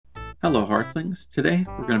Hello Hearthlings, today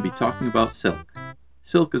we're going to be talking about silk.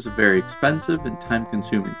 Silk is a very expensive and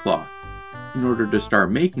time-consuming cloth. In order to start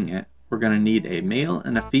making it, we're going to need a male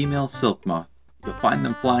and a female silk moth. You'll find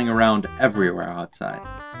them flying around everywhere outside.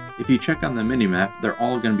 If you check on the minimap, they're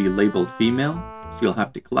all going to be labeled female, so you'll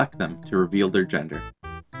have to collect them to reveal their gender.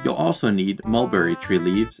 You'll also need mulberry tree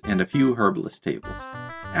leaves and a few herbalist tables.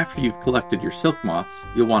 After you've collected your silk moths,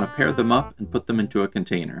 you'll want to pair them up and put them into a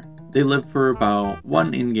container. They live for about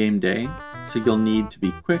one in-game day, so you'll need to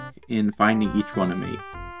be quick in finding each one a mate.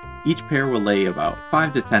 Each pair will lay about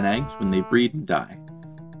 5 to 10 eggs when they breed and die.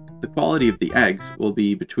 The quality of the eggs will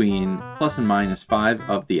be between plus and minus 5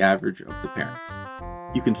 of the average of the parents.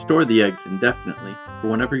 You can store the eggs indefinitely for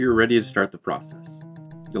whenever you're ready to start the process.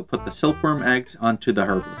 You'll put the silkworm eggs onto the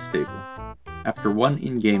herbalist table. After one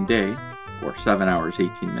in-game day, or 7 hours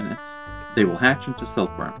 18 minutes, they will hatch into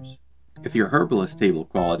silkworms. If your herbalist table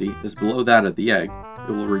quality is below that of the egg,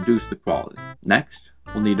 it will reduce the quality. Next,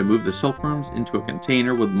 we'll need to move the silkworms into a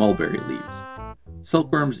container with mulberry leaves.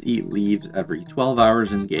 Silkworms eat leaves every 12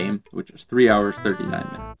 hours in game, which is 3 hours 39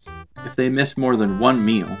 minutes. If they miss more than one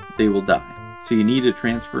meal, they will die, so you need to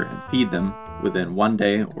transfer and feed them within 1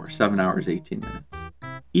 day or 7 hours 18 minutes.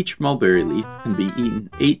 Each mulberry leaf can be eaten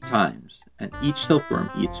 8 times, and each silkworm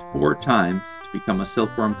eats 4 times to become a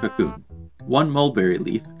silkworm cocoon. One mulberry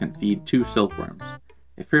leaf can feed 2 silkworms.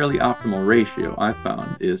 A fairly optimal ratio I've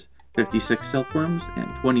found is 56 silkworms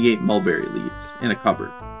and 28 mulberry leaves in a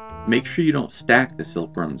cupboard. Make sure you don't stack the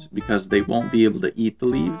silkworms because they won't be able to eat the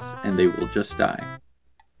leaves and they will just die.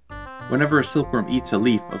 Whenever a silkworm eats a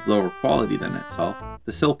leaf of lower quality than itself,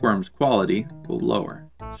 the silkworm's quality will lower.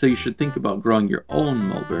 So you should think about growing your own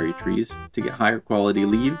mulberry trees to get higher quality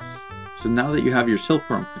leaves. So now that you have your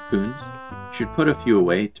silkworm cocoons, you should put a few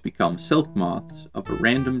away to become silk moths of a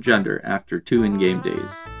random gender after 2 in-game days,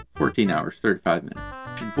 14 hours 35 minutes.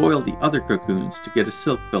 You should boil the other cocoons to get a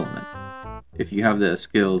silk filament. If you have the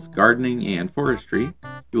skills gardening and forestry,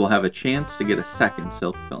 you will have a chance to get a second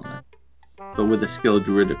silk filament. But with the skill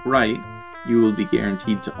druidic rite, you will be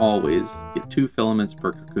guaranteed to always get 2 filaments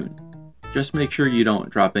per cocoon. Just make sure you don't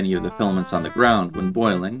drop any of the filaments on the ground when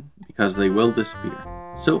boiling, because they will disappear.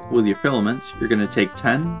 So with your filaments, you're going to take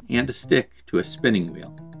 10 and a stick to a spinning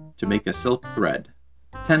wheel to make a silk thread.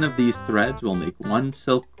 10 of these threads will make 1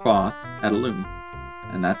 silk cloth at a loom.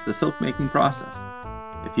 And that's the silk making process.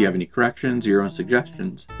 If you have any corrections or your own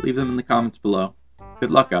suggestions, leave them in the comments below.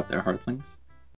 Good luck out there, Hearthlings.